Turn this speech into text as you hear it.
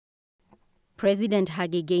President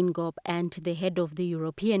Hage Geingob and the head of the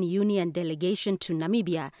European Union delegation to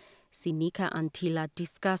Namibia, Sinika Antila,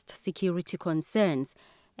 discussed security concerns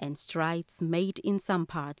and strides made in some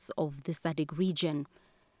parts of the SADC region.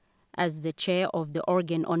 As the chair of the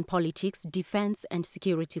Organ on Politics, Defense and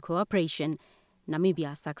Security Cooperation,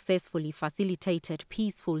 Namibia successfully facilitated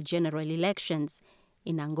peaceful general elections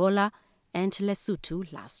in Angola and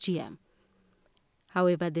Lesotho last year.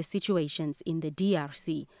 However, the situations in the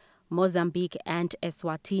DRC, Mozambique and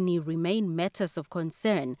Eswatini remain matters of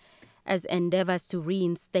concern as endeavors to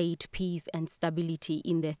reinstate peace and stability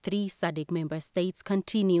in the three SADC member states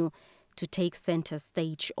continue to take center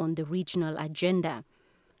stage on the regional agenda.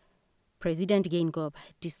 President Geingob,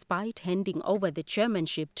 despite handing over the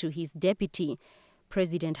chairmanship to his deputy,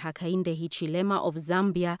 President Hakainde Hichilema of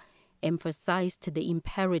Zambia, emphasized the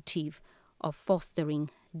imperative of fostering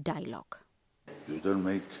dialogue. You don't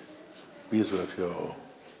make peace with your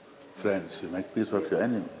friends, you make peace with your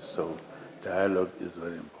enemies. So dialogue is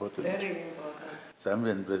very important. Very important.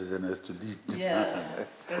 Zambian president has to lead. Yeah.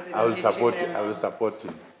 I will support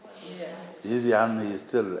him. Yeah. He's young, he's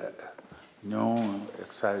still new,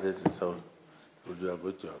 excited, so he'll do a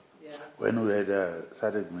good job. Yeah. When we had a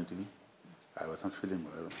SADC meeting, I wasn't feeling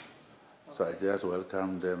well. So I just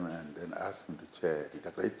welcomed them and then asked him to chair. He did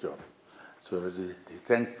a great job. So he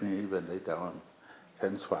thanked me even later on.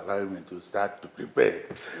 Thanks for allowing me to start to prepare.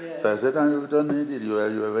 Yeah. So I said, no, you don't need it. You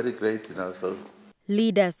are very great, So.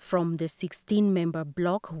 Leaders from the 16-member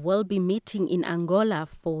bloc will be meeting in Angola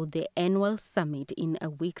for the annual summit in a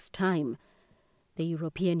week's time. The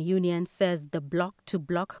European Union says the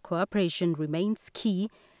bloc-to-bloc cooperation remains key,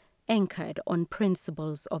 anchored on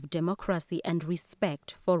principles of democracy and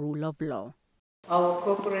respect for rule of law. Our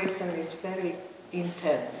cooperation is very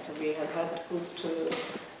intense. We have had good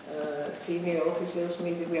senior officers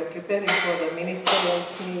meeting. We are preparing for the ministerial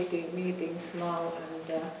meetings now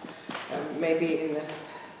and maybe in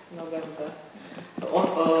November.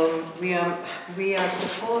 We are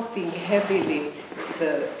supporting heavily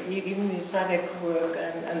the SADC work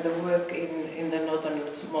and the work in the northern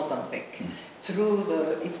Mozambique.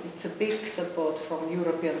 It's a big support from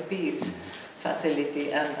European Peace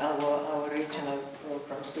Facility and our regional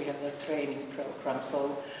programs. We have a training program.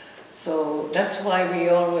 So that's why we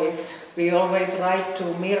always write to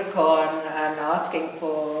Mirko and asking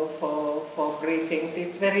for briefings.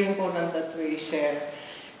 It's very important that we share,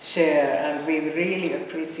 and we really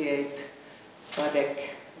appreciate SADC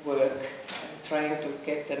work and trying to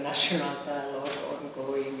get the national dialogue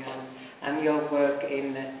ongoing and your work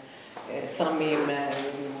in Samim and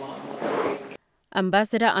Mozambique.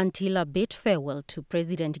 Ambassador Antila bid farewell to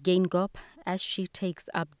President Geingob as she takes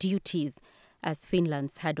up duties as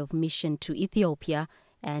Finland's head of mission to Ethiopia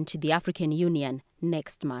and to the African Union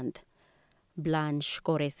next month. Blanche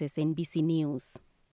Koreses, NBC News.